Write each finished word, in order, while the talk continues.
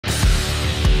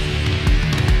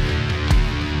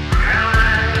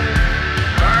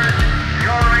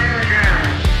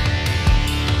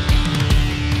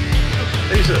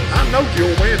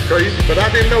crazy, but I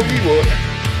didn't know you would.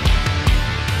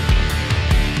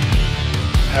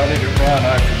 How did it run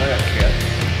after that, Cat?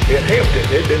 It helped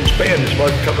it. It didn't spin as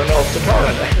much coming off the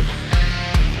turn.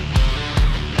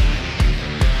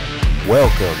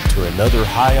 Welcome to another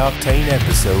high-octane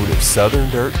episode of Southern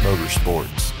Dirt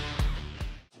Motorsports.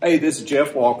 Hey, this is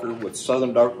Jeff Walker with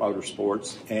Southern Dirt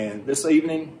Motorsports, and this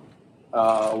evening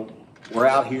we're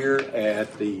out here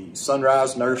at the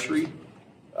Sunrise Nursery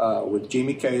with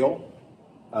Jimmy Kell.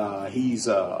 He's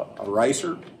a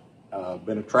racer,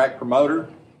 been a track promoter,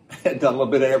 done a little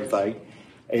bit of everything,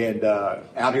 and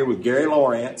out here with Gary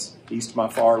Lawrence. He's to my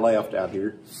far left out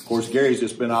here. Of course, Gary's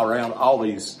just been all around all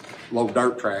these low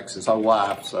dirt tracks his whole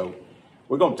life, so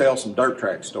we're going to tell some dirt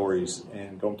track stories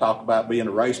and going to talk about being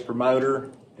a race promoter.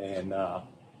 And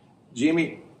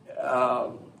Jimmy,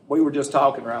 we were just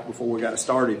talking right before we got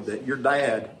started that your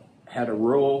dad had a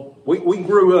rural. We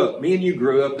grew up. Me and you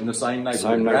grew up in the same neighborhood.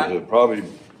 Same neighborhood, right? Probably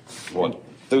what,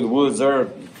 through the woods there,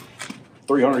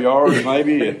 300 yards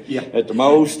maybe yeah. At the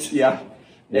most. Yeah.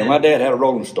 Yeah. My dad had a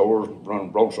rolling store,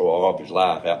 run rolling store all of his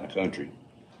life out in the country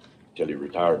until he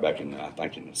retired back in, I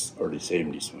think, in the early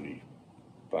 70s when he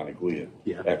finally quit.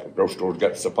 Yeah. After the grocery stores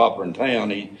got so popular in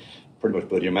town, he pretty much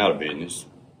put him out of business.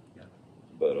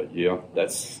 But yeah,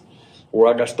 that's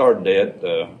where I got started.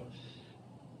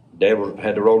 Dad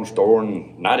had the rolling store,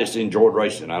 and I just enjoyed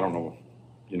racing. I don't know,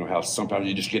 you know how sometimes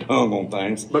you just get hung on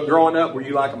things. But growing up, were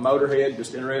you like a motorhead,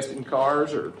 just interested in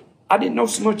cars, or? I didn't know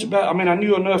so much about. I mean, I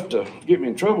knew enough to get me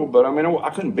in trouble, but I mean, I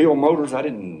couldn't build motors. I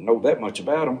didn't know that much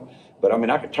about them. But I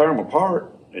mean, I could tear them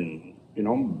apart and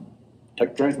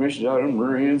take transmissions out of them,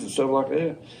 rear ends and stuff like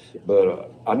that.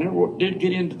 But I never did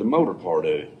get into the motor part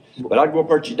of it. But I'd go up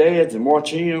at your dad's and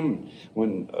watch him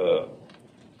when,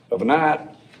 of a night,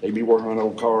 they'd be working on an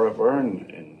old car up there,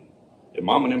 and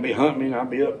Mom and them be hunting me, and I'd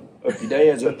be up your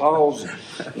dad's at Paul's.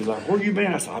 He's like, "Where you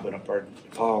been?" I said, "I've been up there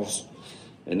at Paul's."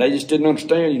 And they just didn't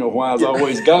understand, why I was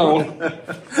always gone.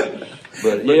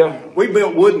 But yeah. We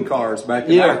built wooden cars back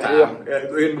in our time.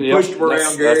 And pushed them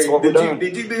around, Gary. That's what we're doing.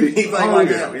 Did you do anything like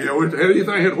that?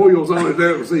 Anything had wheels on it,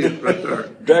 that was it right there.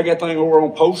 Drag that thing over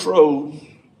on Post Road.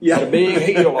 Yeah. Had a big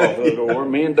hill off of it over.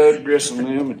 Me and Doug Grissom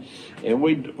and them. And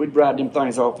we'd ride them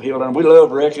things off the hill. And we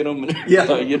loved wrecking them.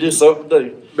 And you just something to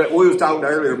do. But we was talking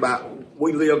earlier about,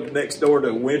 we lived next door to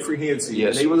Winfrey Hensey.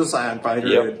 Yes. And he was a sign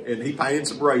painter, and he painted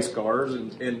some race cars.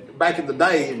 And back in the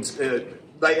day,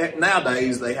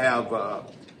 nowadays they have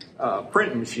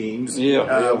printing machines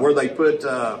where they put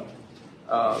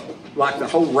like the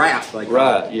whole wrap.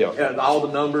 All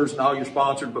the numbers and all your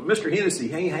sponsored. But Mr. Hennessy,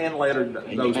 he hand-lettered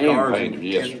those cars,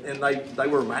 and they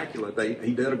were immaculate.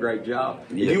 He did a great job.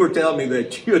 You were telling me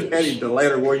that you had him to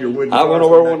letter where your wooden cars. I went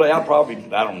over one day. I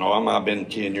don't know. I might have been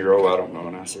 10-year-old. I don't know.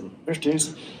 And I said, "Mr.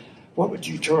 Hennessy, what would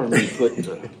you charge me to put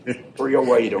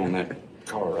 308 on that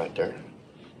car right there?"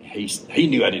 He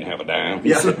knew I didn't have a dime.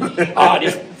 He said,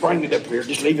 "Just bring it up here.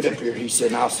 Just leave it up here." He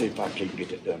said, "I'll see if I can get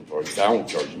that done for you. He said, I won't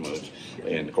charge you much."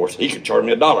 And, of course, he could charge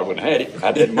me $1 when I had it.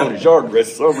 I didn't mow his yard the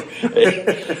rest of the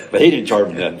summer. But he didn't charge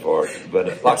me nothing for it.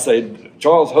 But like I said,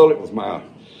 Charles Hullett was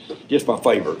just my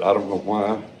favorite. I don't know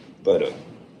why. But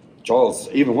Charles,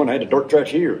 even when I had the dirt track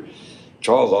here,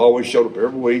 Charles always showed up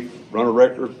every week, run a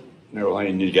record.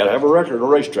 And you got to have a record at a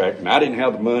racetrack, and I didn't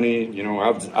have the money. I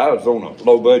was on a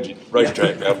low budget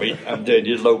racetrack. I'm telling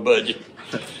you, low budget.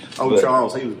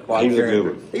 Charles, he was quite a good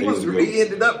one. He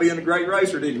ended up being a great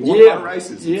racer, didn't he? Won a lot of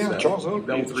races. Yeah, Charles Hunt.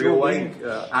 Don't 308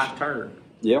 Ike Turner.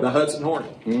 Yep. The Hudson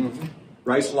Hornet. Mm-hmm.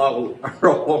 Raced a lot with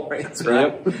Earl Lawrence,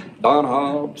 right? Yep. Don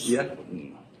Hobbs. Yeah.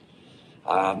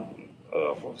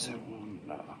 What was that one?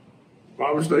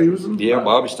 Bobby Stevenson. Yeah,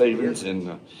 Bobby Stevens. And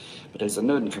but there's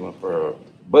another come up for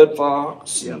Bud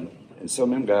Fox and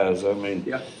some of them guys. I mean,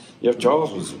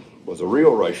 Charles was a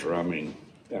real racer. I mean,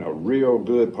 and a real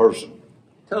good person.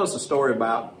 Tell us a story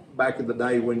about back in the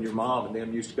day when your mom and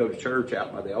them used to go to church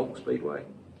out by the Oak Speedway.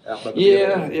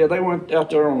 They went out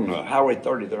there on Highway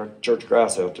 30, there, Church of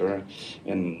Christ out there.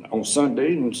 And on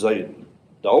Sunday evenings, the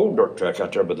old dirt track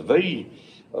out there by the V,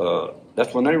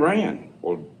 that's when they ran.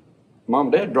 Well, Mom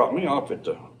and Dad dropped me off at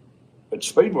the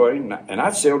Speedway, and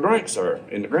I'd sell drinks there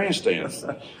in the grandstands.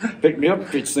 Pick me up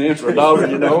 50 cents for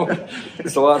 $1,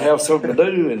 So I'd have something to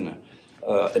do.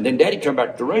 And then Daddy come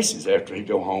back to the races after he'd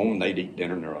go home, and they'd eat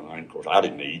dinner and everything. Of course, I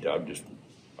didn't eat.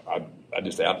 I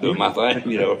just out doing my thing,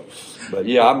 But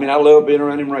yeah, I mean, I love being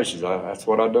around them races. That's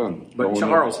what I've done. But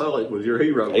Charles Hullett was your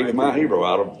hero. He was my hero.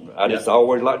 I just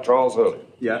always liked Charles Hullett.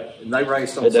 Yeah, and they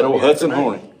raced on Sunday that old Hudson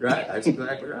Hornet. Right, that's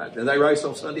exactly right. And they raced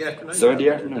on Sunday afternoon. Sunday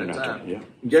afternoon, yeah.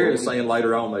 Gary was saying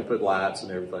later on they put lights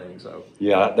and everything. So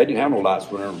yeah, they didn't have no lights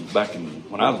when I was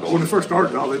going. When they first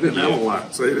started, they didn't have no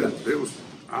lights. It was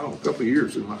I don't know, a couple of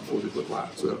years soon before they put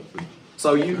lights up.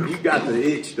 So you got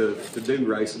the itch to do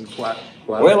racing quite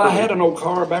Well, I had an old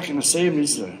car back in the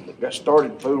 70s. Got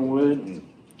started fooling with it and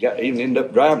even ended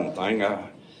up driving the thing.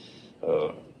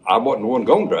 I wasn't the one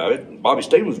going to drive it. Bobby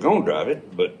Stevens was going to drive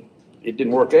it, but it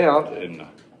didn't work out. And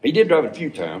he did drive it a few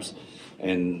times.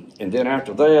 And then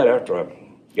after that, after I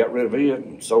got rid of it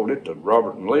and sold it to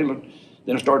Robert and Leland,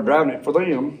 then I started driving it for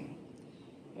them.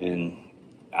 And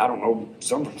I don't know,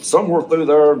 somewhere through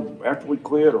there, after we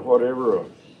quit or whatever,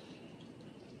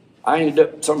 I ended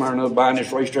up somehow or another buying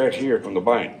this racetrack here from the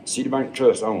bank. Citibank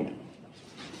Trust owned it.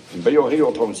 And Bill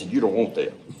Hill told me, he said, you don't want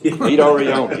that. He'd already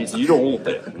owned it. He said, you don't want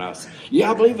that. And I said,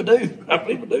 yeah, I believe I do. I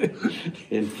believe I do.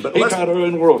 And but he tried to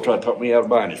ruin the world, tried to talk me out of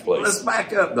buying this place. Let's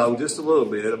back up, though, just a little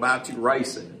bit about you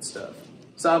racing and stuff.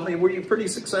 So, I mean, were you pretty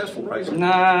successful racer? Nah,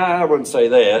 I wouldn't say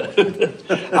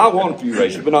that. I won a few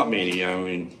races, but not many. I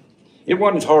mean, it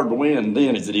wasn't as hard to win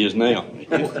then as it is now. We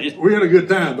had a good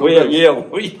time, though.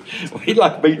 We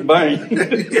like beating bang.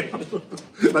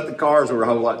 But the cars were a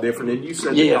whole lot different. And you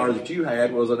said the car that you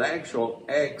had was an actual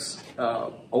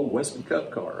old Winston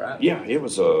Cup car, right? Yeah, it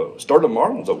was Sterling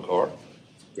Marlin's old car.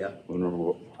 Yeah.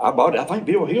 I bought it. I think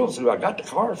Bill Hill's who I got the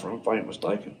car from, if I ain't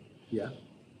mistaken. Yeah.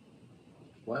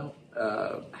 Well,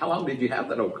 how long did you have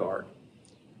that old car?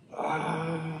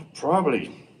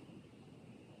 Probably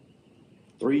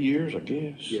 3 years, I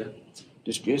guess. Yeah.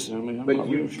 Just guessing. I mean, but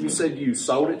you said you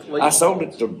sold it to Leland? I sold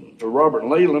it to Robert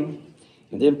and Leland,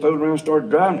 and then fooled around and started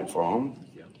driving it for them.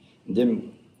 Yeah. And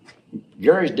then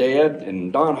Gary's dad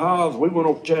and Don Hobbs, we went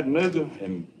over to Chattanooga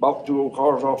and bought 2 old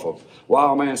cars off of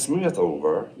Wild Man Smith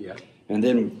over there. Yeah. And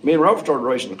then me and Robert started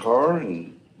racing the car,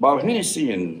 and Bob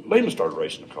Hennessy and Leland started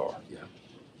racing the car. Yeah.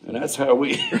 And that's how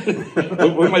we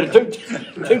we made a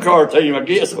two-car team, I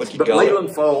guess, what you but call it. But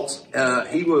Leland Foltz,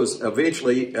 he was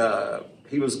eventually,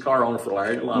 he was a car owner for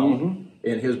Larry DeLone.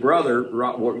 And his brother,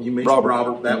 you mentioned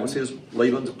Robert, that was his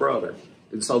Leland's brother.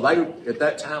 And so they, at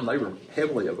that time, they were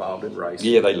heavily involved in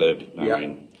racing. Yeah, they loved it. I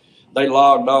mean, they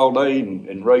logged all day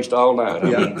and raced all night. I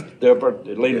mean, they're up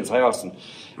at Leland's house, and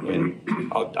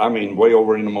I mean, way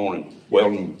over in the morning,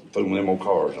 welding, fooling them old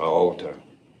cars all the time.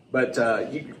 But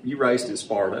you raced at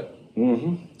Sparta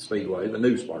Speedway, the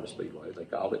new Sparta Speedway, they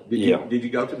called it. Did you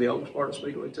go to the old Sparta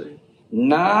Speedway too?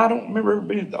 Nah, I don't remember ever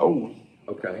being at the old.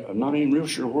 Okay. I'm not even real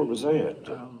sure where it was at.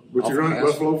 But you run at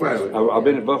Buffalo Valley. I've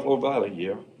been at Buffalo Valley,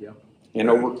 yeah. And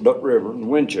over at Duck River and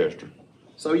Winchester.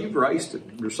 So you've raced it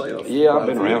yourself? Yeah, I've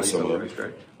been around some of it.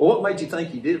 Well, what made you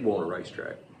think you did want a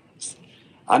racetrack?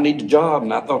 I needed a job,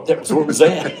 and I thought that was where it was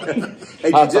at.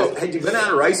 Had you been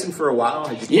out of racing for a while?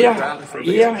 Had you quit driving for a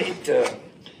bit?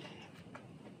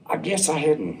 I guess I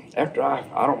hadn't. After I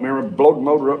don't remember, blowed the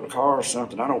motor up in the car or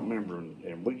something. I don't remember.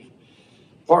 And we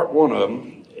part one of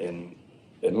them, and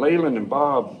Leland and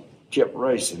Bob kept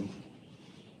racing.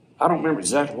 I don't remember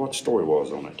exactly what the story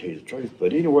was on that, to tell you the truth.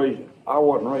 But anyway, I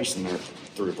wasn't racing there for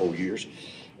 3 or 4 years.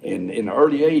 And in the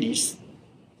early 80s,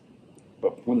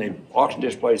 but when they auctioned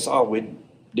this place off, we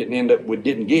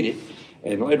didn't get it.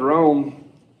 And later on,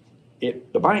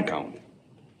 the bank owned it.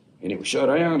 And it was shut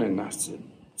down, and I said,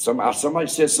 somebody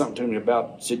said something to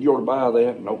me said, you ought to buy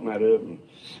that and open that up.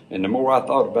 And the more I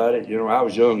thought about it, I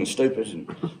was young and stupid,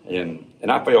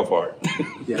 and I fell for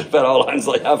it. That's about all I can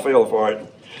say. I fell for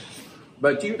it.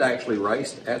 But you'd actually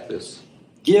raced at this?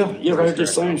 Yeah, right at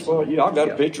this same spot. Yeah, I got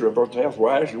a picture of the house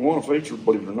where I actually won a feature,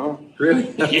 believe it or not.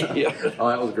 Really? Yeah. Oh,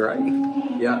 that was great.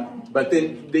 Yeah. But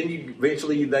then you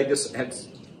eventually, they just had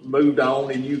moved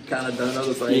on, and you kind of done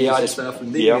other things and stuff,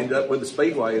 and then you ended up with the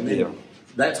Speedway, and then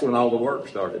that's when all the work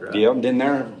started, right? Yeah, and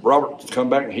then Robert come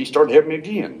back, and he started helping me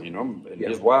again, and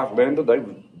his wife, Linda, they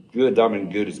were good,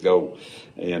 good as gold.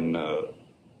 And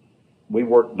we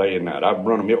worked day and night. I'd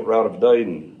run a milk route of the day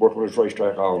and work on this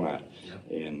racetrack all night.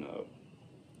 Yeah. And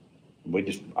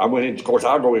I went in, of course,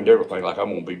 I go into everything like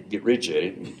I'm going to get rich at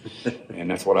it. And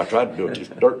that's what I tried to do at this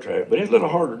dirt track. But it's a little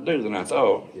harder to do than I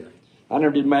thought. Yeah. I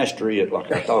never did master it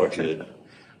like I thought I could.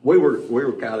 We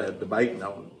were kind of debating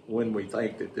on when we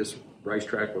think that this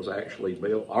racetrack was actually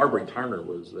built. Aubrey Turner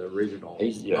was the original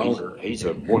owner. He's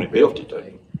the one that built it,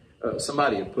 too.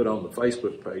 Somebody had put on the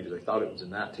Facebook page, they thought it was in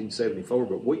 1974,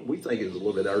 but we think it was a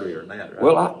little bit earlier than that, right?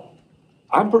 Well,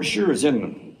 I'm pretty sure it's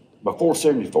before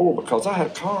 74 because I had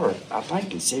a car, I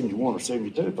think in 71 or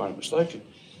 72, if I'm not mistaken,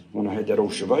 when I had that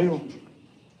old Chevelle.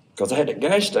 Because I had that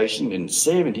gas station in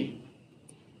 70,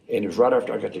 and it was right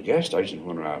after I got the gas station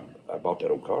when I bought that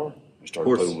old car. Of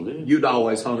course, you'd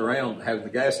always hung around having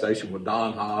the gas station with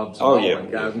Don Hobbs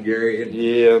and guys and Gary.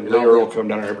 And the girl come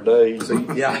down there every day.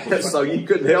 So, so you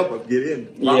couldn't help but get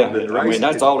in. I mean,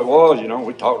 that's all it was,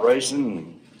 we talked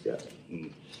racing.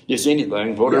 And just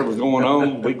anything, whatever's going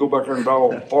on. We go back there and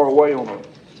draw far away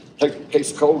take a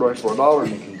case of cold drinks for $1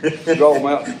 and you can draw them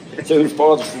out, see who's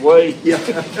farthest away. Yeah.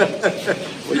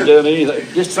 We done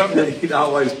anything, just something. You'd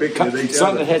always pick with each other.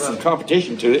 Something that had some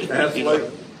competition to it. Absolutely.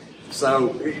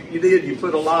 So you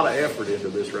put a lot of effort into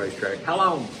this racetrack. How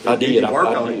long did you work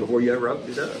on it before you ever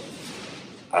opened it up?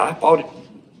 I bought it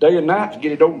day and night to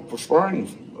get it open for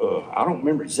spring. I don't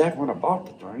remember exactly when I bought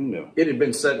the thing. It had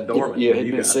been sitting dormant. Yeah, it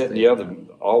had been sitting.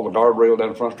 All the guardrail down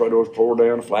the front straight door was tore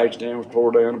down, the flag stand was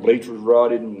tore down, the bleachers was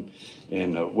rotted,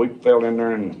 and we fell in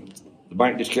there, and the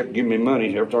bank just kept giving me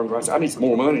money every time. I said, I need some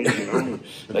more money.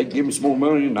 They give me some more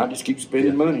money, and I just keep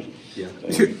spending money. Yeah.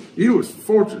 You was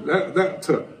fortunate.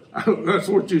 That's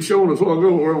what you showed us a while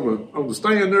ago. Where on the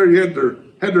stand there, you had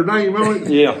their name on it.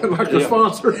 Yeah, like a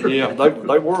sponsor. Yeah,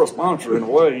 they were a sponsor in a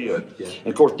way. And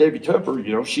of course, Debbie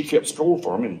Tupper, she kept score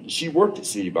for me, and she worked at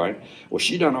Citibank. Well,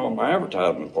 she done all my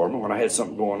advertising for me. When I had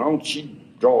something going on,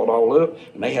 she'd draw it all up,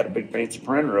 and they had a big fancy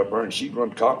printer up there, and she'd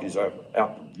run copies out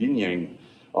the yin-yang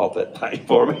off that thing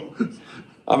for me.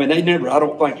 I mean, they never, I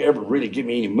don't think, ever really give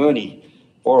me any money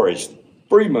for as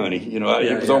free money. It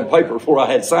was on paper before I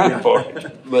had signed for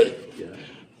it.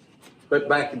 But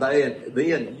back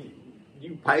then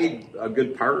you paid a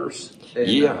good purse. And,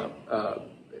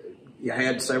 you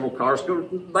had several cars.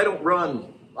 They don't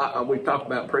run, we've talked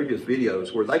about in previous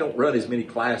videos, where they don't run as many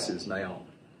classes now.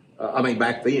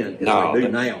 Back then as they do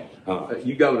now.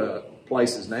 You go to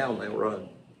places now and they'll run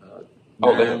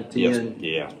 9, 10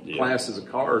 classes of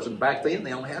cars, and back then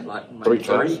they only had like three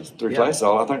classes.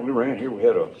 I think we ran here. We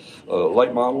had a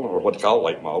late model, or what they call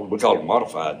late model. We called it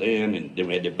modified then, and then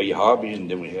we had the B hobby, and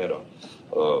then we had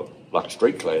a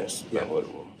street class. Yeah.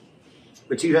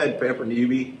 But you had Pepper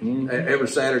Newby every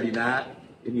Saturday night,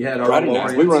 and you had Friday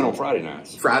nights. We run on Friday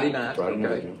nights. Friday night.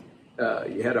 Night.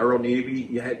 You had Earl Newby.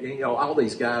 You had all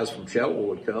these guys from Shelbyville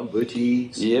would come. Butch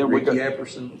Eads, Ricky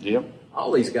Epperson. Yep.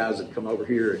 All these guys that come over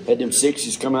here. Had them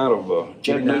 60s come out of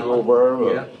Chattanooga over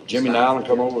there. Jimmy Nyland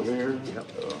come over here. Yep.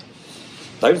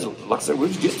 They was, like I said, we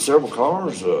was getting several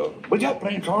cars. We got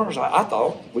plenty of cars, I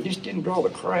thought. We just didn't draw the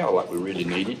crowd like we really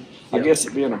needed. I guess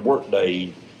it being a work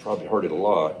day probably hurt it a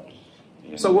lot.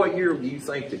 So what year do you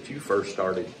think that you first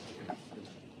started,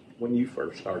 when you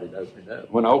first started opening up?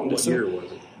 When I opened What year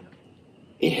was it?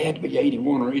 It had to be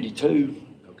 81 or 82.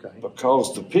 Okay.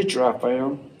 Because the picture I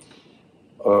found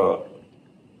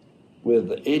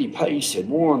with Eddie Pace had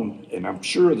won, and I'm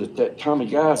sure that Tommy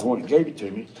Guy's the one that gave it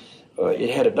to me. It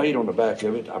had a date on the back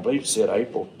of it. I believe it said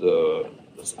April the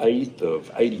 8th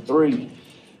of 83.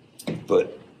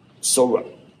 But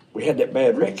so we had that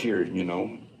bad wreck here, and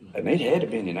it had to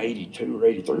been in 82 or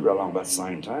 83, right along about the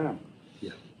same time.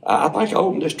 Yeah. I think I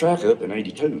opened this track up in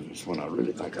 82. Is when I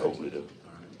really think I opened it up.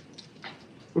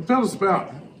 Well, tell us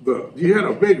about you had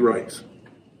a big race.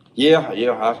 Yeah.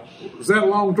 Was that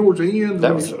along towards the end?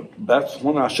 That's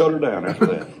when I shut her down after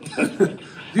that.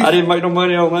 I didn't make no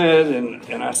money on that,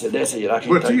 and I said, that's it. I can't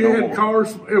take no more. But you had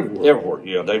cars everywhere. Everywhere,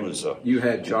 yeah. They was. You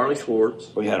had Charlie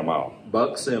Schwartz. We had them all.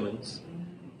 Buck Simmons.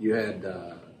 You had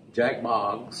Jack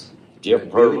Boggs. Jeff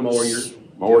Purvis. Jeff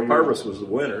Purvis was the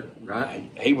winner, right?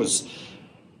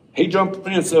 He jumped the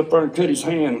fence up there and cut his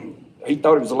hand. He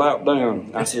thought he was a lap down.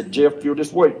 I said, Jeff, you'll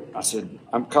just wait. I said,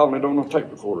 I'm calling it on a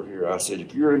tape recorder here. I said,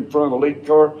 if you're in front of the lead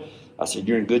car, I said,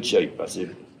 you're in good shape. I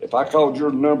said, if I called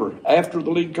your number after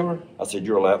the lead car, I said,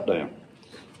 you're a lap down.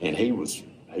 And he was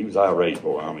irate,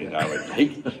 boy.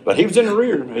 But he was in the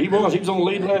rear. He was on the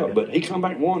lead lap, but he come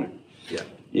back and won it. Yeah.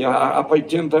 Yeah, I paid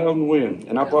 $10,000 to win,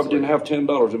 and I probably didn't have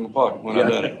 $10 in my pocket when I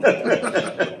done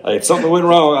it. Hey, if something went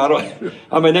wrong,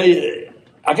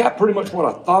 I got pretty much what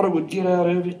I thought I would get out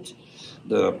of it.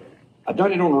 I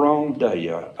done it on the wrong day.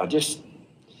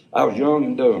 I was young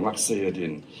and dumb, like I said,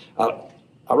 and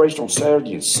I raced on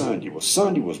Saturday and Sunday. Well,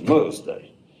 Sunday was Mother's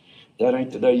Day. That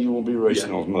ain't the day you want to be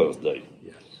racing on Mother's Day.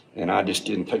 Yeah. And I just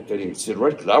didn't take that into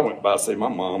consideration because I went by to see my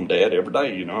mom, dad every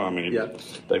day.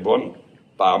 They wasn't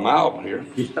 5 miles from here,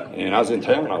 and I was in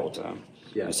town all the time.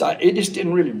 Yeah. And so it just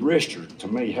didn't really register to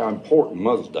me how important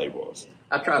Mother's Day was.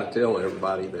 I try to tell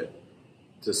everybody that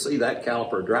to see that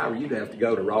caliper driver, you'd have to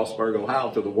go to Rossburg,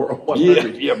 Ohio, to the World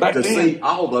 100 back to then. see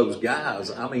all those guys.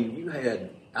 You had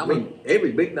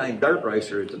every big name dirt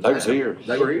racer at the time. They was here.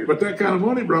 They were here. But that kind of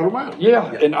money brought them out.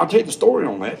 Yeah, and I'll tell you the story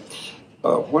on that.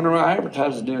 Whenever I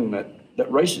advertised it in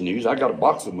that racing news, I got a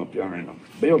box of them up there in the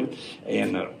building,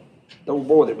 and the old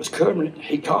boy that was covering it,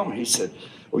 he called me. He said,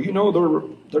 well,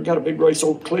 they got a big race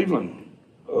over Cleveland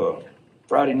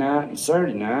Friday night and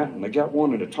Saturday night, and they got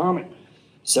one at Atomic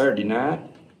Saturday night.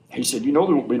 He said, there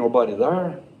won't be nobody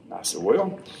there. I said,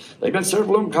 well, they've been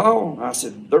several of them called. I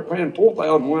said, they're paying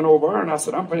 $4,000 went over there. And I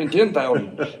said, I'm paying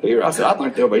 $10,000 here. I said, I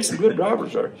think there'll be some good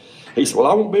drivers there. He said, well,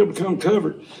 I won't be able to come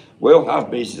cover it. Well, I was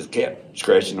busy as a cat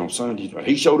scratching on Sunday.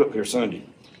 He showed up here Sunday.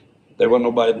 There wasn't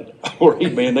nobody where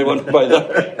he'd been. There wasn't nobody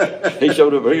there. He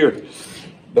showed up here.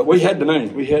 But we had the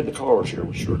names. We had the cars here.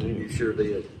 We sure did. You sure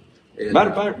did. And,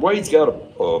 matter of fact, Wade's got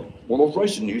one of those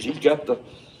racing news. He's got the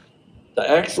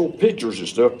actual pictures and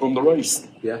stuff from the race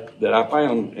that I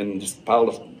found in this pile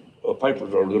of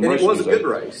papers over the race. And it was a good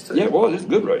race, too. Yeah, it was. It's a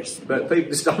good race. But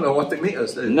people just don't know what they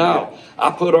missed. No.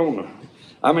 I put on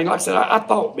I mean, like I said, I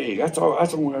thought big. That's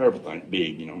on everything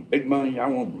big, you know. Big money. I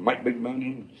want to make big money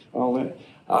and all that.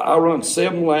 I run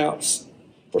 7 laps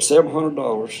for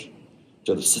 $700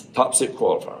 to the top 6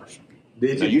 qualifiers.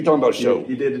 Did you? Now, you talking about a show.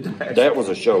 You did it. That was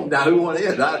a show. Now, who won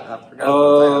it? I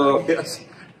forgot. Yes.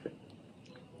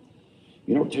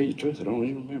 You know, to tell you the truth, I don't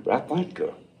even remember. I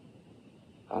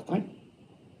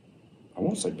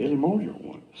want to say Billy Moyer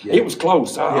won. Yeah. It was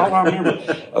close. All I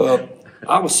remember,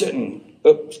 I was sitting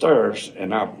upstairs,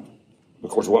 and of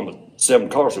course, it wasn't 7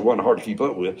 cars, so it wasn't hard to keep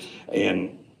up with.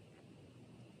 And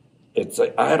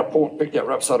I had a point picked out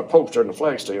right beside a post there in the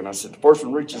flag stand, and I said, the first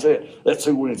one reaches that, that's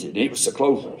who wins it. And it was so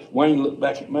close. Wayne looked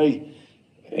back at me,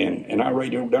 and I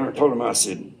radioed down and told him, I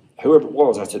said, whoever it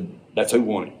was, I said, that's who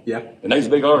won it. Yeah. And there was a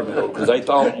big argument because they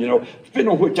thought, you know,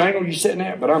 depending on which angle you're sitting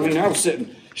at, but I mean, I was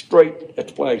sitting straight at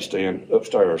the flag stand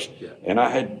upstairs, and I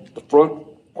had the front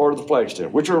part of the flag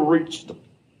stand. Whichever reached the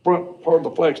front part of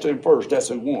the flag stand first, that's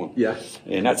who won. Yeah.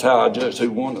 And that's how I judged who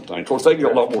won the thing. Of course, they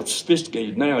get a lot more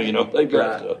sophisticated now, you know. They've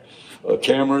got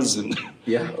cameras and,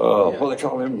 what do they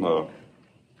call them?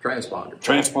 Transponders.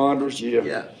 Transponders,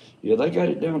 yeah. Yeah, they got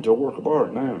it down to a work of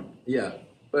art now. Yeah.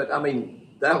 But, I mean,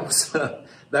 that was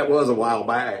a while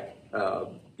back.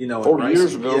 You know, 40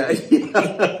 years ago.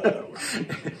 Yeah.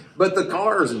 But the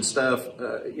cars and stuff,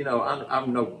 you know, I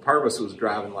know Purvis was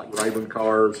driving like Rayburn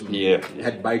cars. And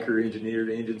had Baker engineered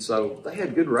engines, so they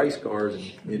had good race cars.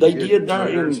 And they good did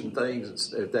that and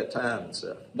things at that time and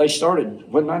stuff. They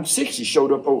started when 960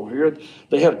 showed up over here.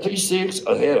 They had a T6,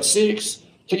 they had a 6,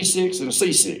 T6, and a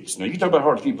C6. Now you talk about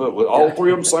hard to keep up with. All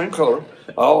 3 of them same color,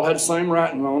 all had the same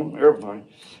writing on them, everything.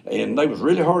 And they was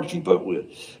really hard to keep up with.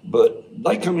 But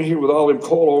they come in here with all them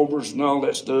coilovers and all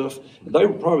that stuff. They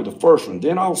were probably the first one.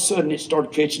 Then all of a sudden it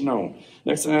started catching on.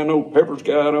 Next thing I know, Pepper's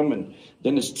got them, and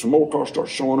then some more cars start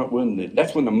showing up.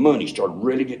 That's when the money started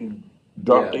really getting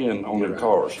dropped in on them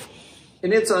cars.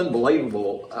 And it's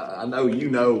unbelievable. I know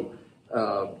you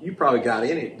probably got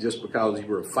in it just because you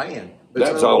were a fan. But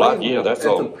that's all that's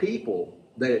all. The people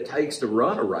that it takes to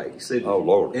run a race. Oh,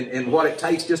 Lord. And what it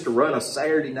takes just to run a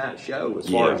Saturday night show as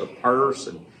far as a purse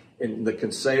and the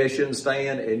concession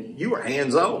stand, and you were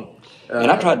hands-on.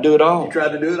 And I tried to do it all. You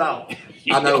tried to do it all.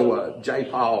 I know J.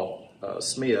 Paul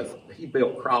Smith, he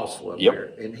built Crossville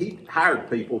there, and he hired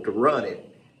people to run it,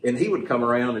 and he would come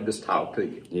around and just talk to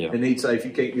you. Yeah. And he'd say, if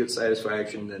you can't get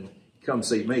satisfaction, then come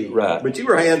see me. Right. But you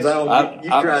were hands-on. You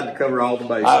tried to cover all the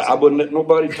bases. I wouldn't let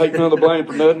nobody take none of the blame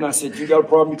for nothing. I said, you got a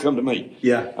problem, you come to me.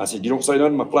 Yeah. I said, you don't say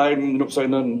nothing to my flag, you don't say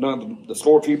nothing to the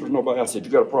scorekeepers, nobody. I said,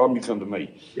 you got a problem, you come to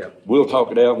me. Yeah. We'll talk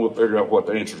it out and we'll figure out what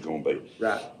the answer's going to be.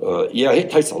 Right.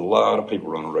 It takes a lot of people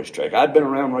running a racetrack. I'd been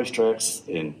around racetracks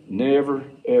and never,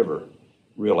 ever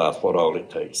realized what all it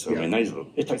takes. I mean,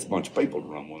 it takes a bunch of people to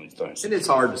run one of these things. And it's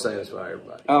hard to satisfy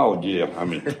everybody. Oh, yeah. I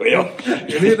mean, well. And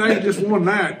it ain't just one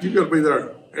night. You got to be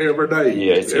there every day.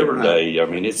 Yeah, it's every day. I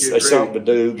mean, it's something to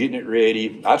do, getting it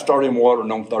ready. I started in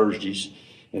watering on Thursdays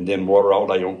and then water all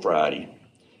day on Friday.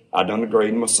 I done the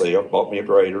grading myself, bought me a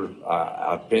grader.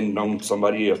 I depended on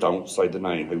somebody else. I won't say the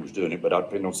name who was doing it, but I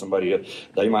depended on somebody else.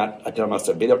 I tell them, I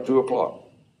said, be there at 2 o'clock.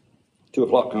 2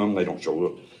 o'clock comes, they don't show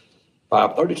up.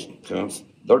 5:30 comes,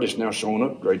 they're just now showing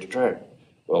up, grade the track.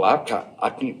 Well, I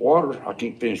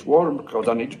can't finish watering because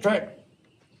I need the track,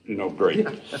 great.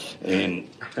 And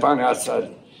finally I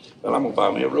decided, well, I'm going to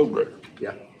buy me a road grader.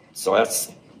 Yeah. So I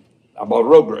bought a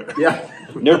road grader. Yeah.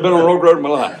 Never been on a road grader in my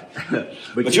life.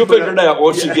 But you'll figure it out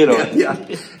once you get on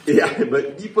it. Yeah.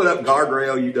 But you put up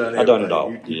guardrail, you done everything. I done it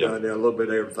all. You done a little bit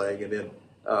of everything. And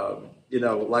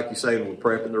then, like you say, we're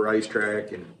prepping the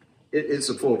racetrack, and it's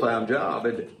a full-time job,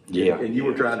 isn't it? Yeah. And you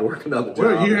were trying to work another job.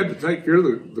 Well, you had to take care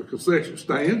of the concession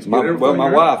stands. My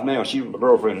wife now, she was my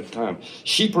girlfriend at the time.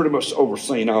 She pretty much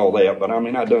overseen all that, but I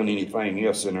mean, I done anything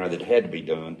else in there that had to be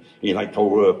done. Anything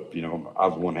tore up, I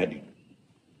was the one that had to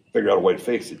figure out a way to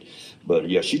fix it. But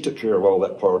yeah, she took care of all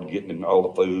that part of getting in all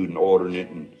the food and ordering it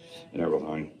and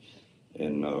everything.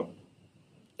 And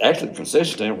actually, the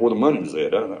concession stand where the money was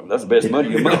at. That's the best money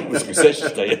you make was the concession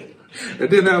stand. And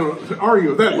didn't have to argue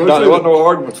with that. No, there wasn't no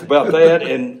arguments about that,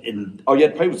 and all you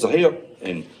had to pay was the help,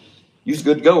 and you was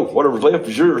good to go. Whatever's left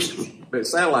is yours. But it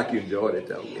sounded like you enjoyed it,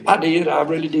 though. I did. I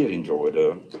really did enjoy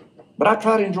it. But I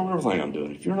try to enjoy everything I'm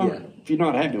doing. If you're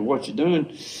not happy with what you're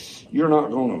doing, you're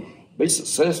not going to be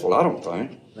successful, I don't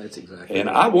think. That's exactly And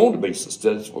right. I wanted to be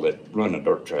successful at running a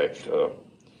dirt track.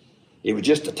 It was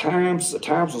just the times. The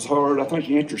times was hard. I think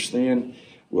the interest then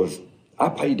was, I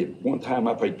paid it one time,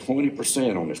 I paid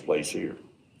 20% on this place here.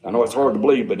 I know it's hard to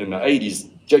believe, but in the 80s,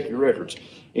 check your records,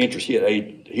 interest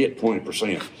hit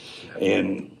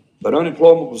 20%. But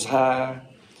unemployment was high,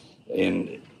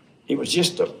 and it was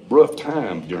just a rough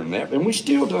time during that. And we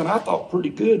still done, I thought, pretty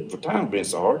good for time being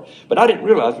so hard. But I didn't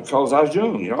realize it because I was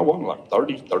young. I wasn't like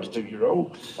 30, 32 years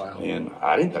old. Wow. And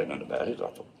I didn't think nothing about it. I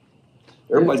thought,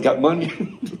 everybody's got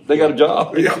money. They got a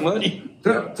job. They got money.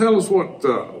 Tell us what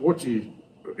your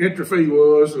entry fee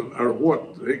was, or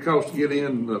what it cost to get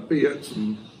in the pits.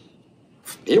 And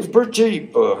It was pretty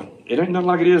cheap. It ain't nothing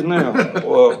like it is now.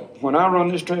 When I run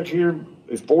this track here,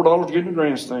 it's $4 to get in the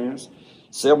grandstands,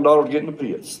 $7 to get in the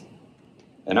pits.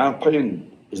 And I'm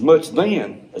paying as much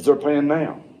then as they're paying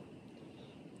now.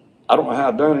 I don't know how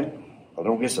I done it. I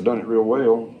don't guess I done it real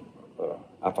well.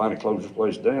 I finally closed this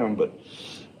place down, but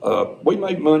we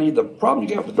made money. The problem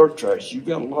you got with dirt tracks, you've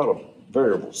got a lot of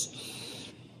variables.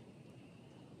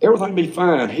 Everything be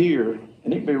fine here,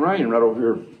 and it can be raining right over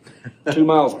here 2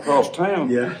 miles across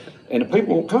town, and the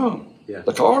people won't come. Yeah.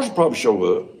 The cars will probably show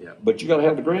up, but you got to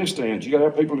have the grandstands. You got to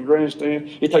have people in the grandstand.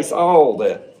 It takes all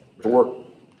that to work,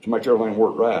 to make everything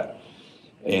work right.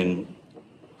 And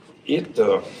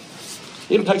it'll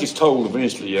take its toll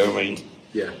eventually. I mean,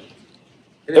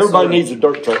 everybody needs a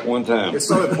dirt track one time. It's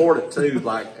so important too.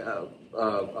 Like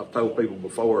I've told people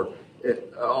before,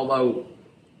 although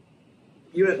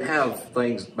you didn't have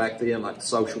things back then like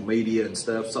social media and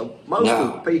stuff, so most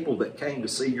of the people that came to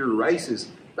see your races,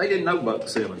 they didn't know Buck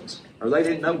Simmons or they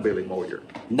didn't know Billy Moyer.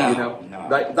 They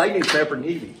knew Pepper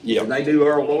Nevey. And they knew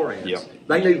Earl Lawrence.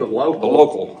 They knew the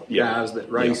local guys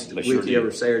that raced with you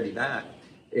every Saturday night.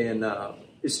 And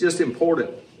it's just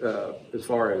important as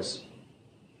far as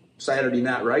Saturday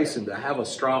night racing to have a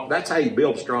strong. That's how you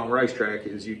build a strong racetrack.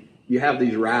 Is you have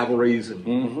these rivalries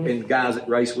and guys that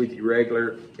race with you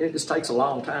regular. It just takes a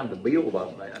long time to build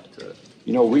on that.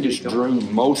 We just drew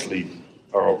mostly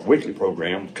our weekly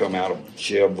program come out of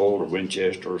Shelbyville or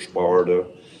Winchester or Sparta,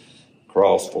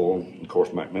 Crossville, and of course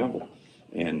McMinnville,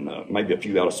 and maybe a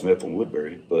few out of Smith and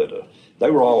Woodbury. But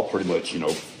they were all pretty much,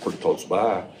 pretty close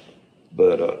by.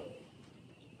 But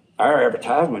our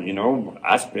advertisement,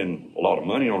 I spend a lot of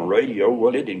money on the radio.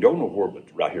 Well, it didn't go nowhere but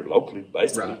right here locally,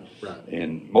 basically. Right.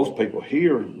 And most people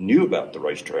here knew about the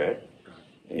racetrack.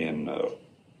 And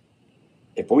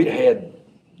if we'd had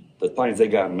the things they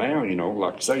got now,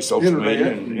 like say social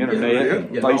media and internet and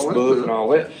Facebook and all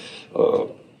that,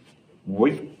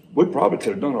 we probably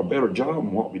could have done a better job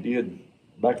than what we did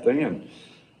back then.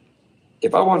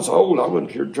 If I wasn't so old, I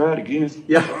wouldn't care to try it again.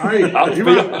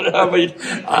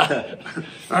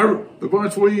 The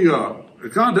bunch we in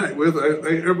contact with,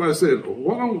 everybody said,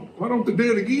 well, why don't they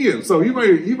do it again? So you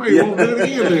may want to do it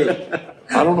again then.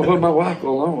 I don't know whether my wife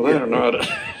will along with that or not.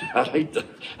 I'd hate to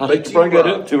bring that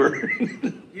up to her.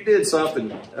 You did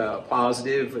something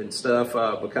positive and stuff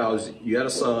because you had a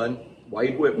son,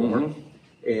 Wade Whitmore,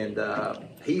 and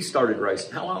he started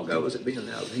racing. How long ago has it been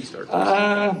now that he started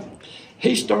racing?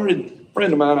 He started. A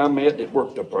friend of mine I met that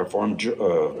worked up there for him,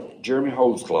 Jeremy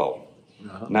Holdsclaw,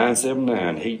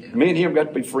 979. Me and him got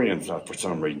to be friends for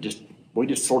some reason. We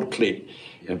just sort of clicked.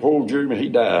 And poor Jeremy, he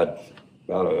died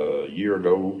about a year and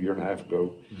a half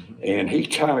ago. And he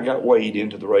kind of got Wade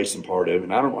into the racing part of it.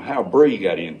 And I don't know how Bree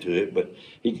got into it, but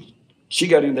she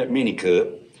got in that mini cup.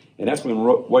 And that's when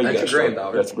Wade got started.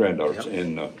 That's granddaughter's.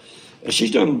 Yep. And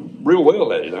she's done real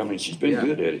well at it. I mean, she's been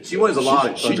good at it. She wins a lot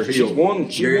at Thunder Hill. She's won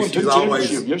 2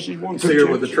 championships. Yeah, she's won 2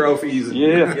 championships. With the trophies. And,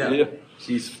 yeah.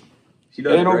 She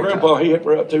does and old Grandpa, he helped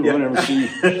her out too whenever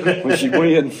when she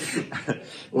wins.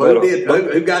 Well,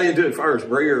 who got into it first,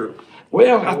 Bree or?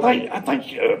 Well, I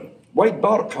think Wade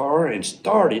bought a car and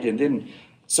started, and then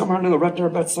somehow or another, right there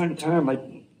about the same time,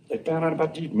 they found out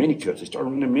about these mini cups. They started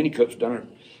running them mini cups down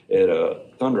there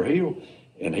at Thunder Hill.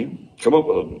 And he come up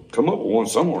with one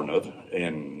somewhere or another.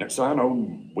 And next thing I know,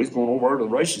 we was going over to the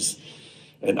races.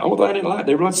 And the only thing I didn't like,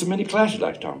 they run so many classes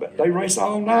like you're talking about. They race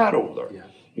all night over there.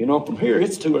 From here,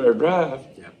 it's a 2-hour drive.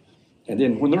 And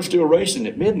then when they're still racing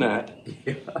at midnight,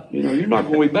 you're not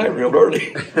going to be back real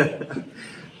early.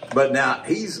 But now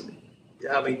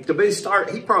to be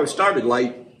started, he probably started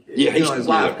late Yeah, his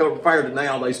life compared to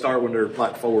now, they start when they're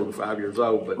like 4 or 5 years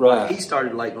old. But he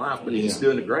started late in life, but he's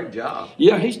doing a great job.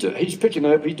 Yeah, he's picking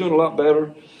up. He's doing a lot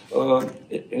better. And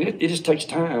it just takes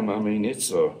time. I mean,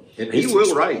 it's and he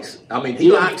will race. I mean,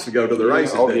 he likes to go to the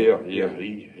races. Oh yeah.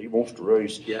 He wants to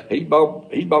race. Yeah. He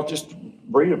bought this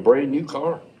brand new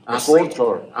car. A sports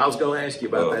car. I was going to ask you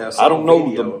about that. I don't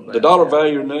know the dollar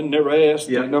value or nothing. Never asked.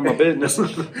 Yeah. None of my business.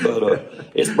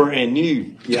 But it's brand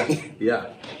new.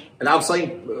 Yeah. And I've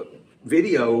seen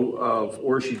video of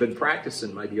where she's been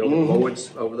practicing, maybe over Lloyd's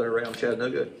over there around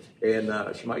Chattanooga,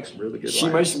 and she makes some really good laps. She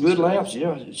makes some good laps.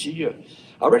 Yeah.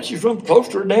 I reckon she's running close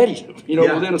to her daddy.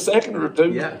 Within a second or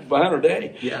two behind her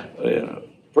daddy. Yeah.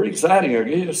 Pretty exciting, I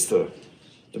guess, to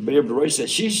be able to race that.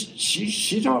 She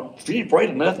ain't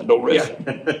afraid of nothing, don't race.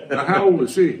 Yeah. Now, how old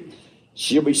is she?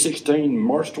 She'll be 16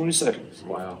 March 22nd.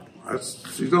 Wow.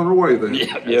 She's on her way then.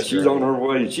 Yeah, she's on her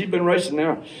way. She's been racing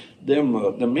now.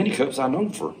 Them mini cups I know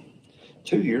for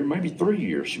 2 years, maybe 3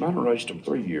 years. She might have raced them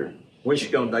 3 years. When's she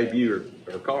going to debut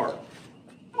her car?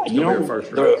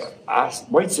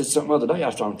 Wade said something the other day. I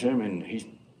was talking to him, and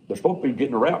they're supposed to be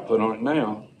getting a route put on it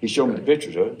now. He showed me the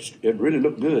pictures of it. It really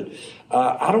looked good.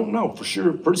 I don't know for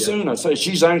sure. Pretty soon, I say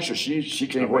she's anxious. She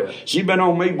can't wait. She's been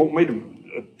on me, want me to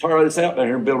tear this out down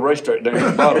here and build a racetrack down here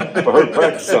at the bottom for her to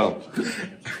practice on.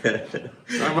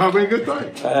 That might be a good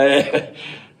thing.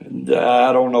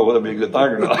 I don't know whether it'll be a good thing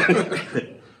or not.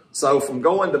 So from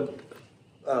going to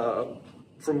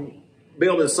from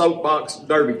building soapbox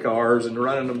derby cars and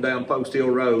running them down Post Hill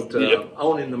Road to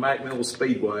owning the McMinnville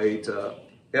Speedway to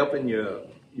helping your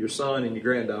son and your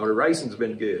granddaughter, racing's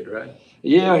been good, right?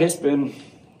 Yeah, it's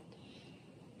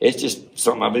just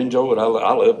something I've enjoyed. I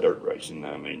love dirt racing.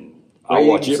 I mean, I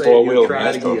watch it for a wheel.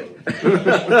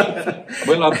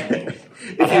 Well,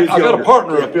 I got a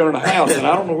partner up here in the house, and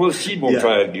I don't know whether she'd want to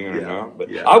try it again or not. But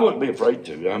I wouldn't be afraid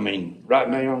to. I mean, right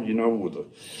now,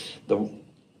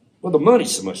 with the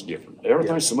money's so much different.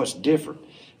 Everything's so much different,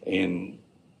 and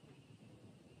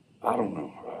I don't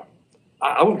know.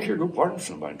 I wouldn't care to go partner with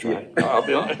somebody and try it. I'll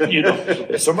be honest.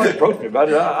 If somebody approached me about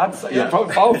it, I'd say I'd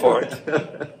probably fall for it.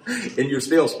 And you're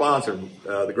still sponsoring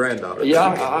the granddaughter. Yeah,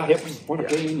 I help them when I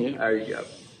can. Yeah. There you go.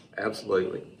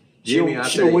 Absolutely. Jimmy,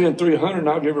 she'll win 300, and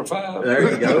I'll give her 5.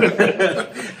 There you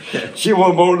go. She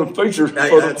won more than features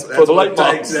for the late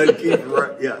models.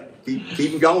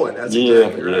 Keep them going. That's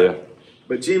exactly right.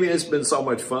 But Jimmy, it's been so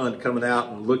much fun coming out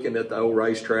and looking at the old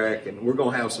racetrack, and we're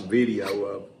going to have some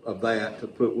video of that to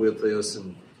put with this,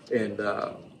 and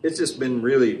it's just been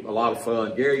really a lot of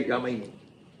fun. Gary, I mean,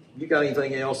 you got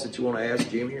anything else that you want to ask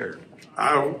Jimmy? Or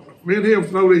me and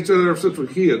him known each other ever since we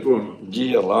were kids, wasn't we?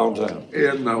 Yeah, a long time.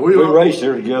 And we raced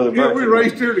here together. Yeah, we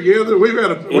raced here together. We've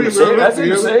had that's in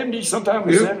the 70s, sometime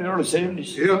in the 70s, early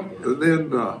 70s. Yeah, and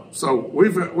then so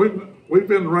we've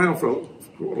been around for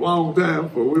a long time,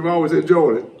 but we've always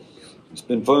enjoyed it. It's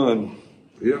been fun.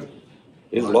 Yeah.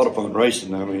 It's a lot of fun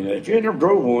racing. I mean, if you never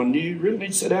drove one, you really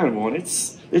need to sit down in one.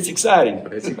 It's exciting.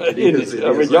 It is.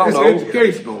 I mean, y'all know. It's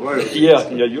educational, right? Yeah,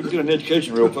 you'll get an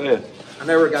education real fast. I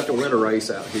never got to win a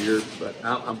race out here, but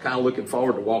I'm kind of looking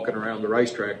forward to walking around the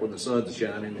racetrack when the sun's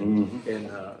shining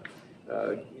and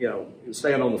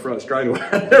stand on the front straightaway.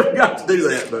 I never got to do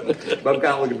that, but I'm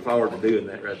kind of looking forward to doing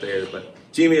that right there. But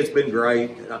Jimmy, it's been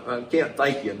great. I can't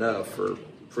thank you enough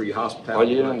for your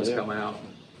hospitality. Letting us come out and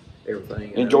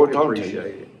everything. Enjoyed talking to you.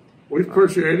 It. We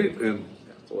appreciate it, and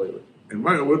absolutely. And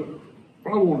man, we'll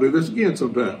probably want to do this again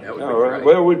sometime. All right.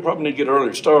 Well, we probably need to get an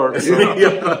earlier start.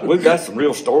 So we've got some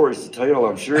real stories to tell,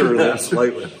 I'm sure.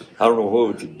 Absolutely. I don't know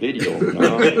what we could video or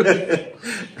not.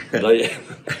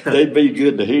 They'd be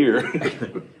good to hear.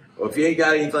 Well, if you ain't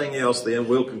got anything else, then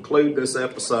we'll conclude this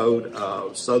episode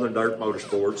of Southern Dirt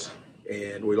Motorsports.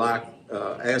 And we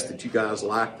ask that you guys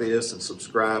like this and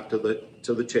subscribe to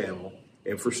the channel.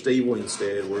 And for Steve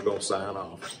Winstead, we're going to sign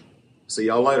off. See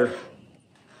y'all later.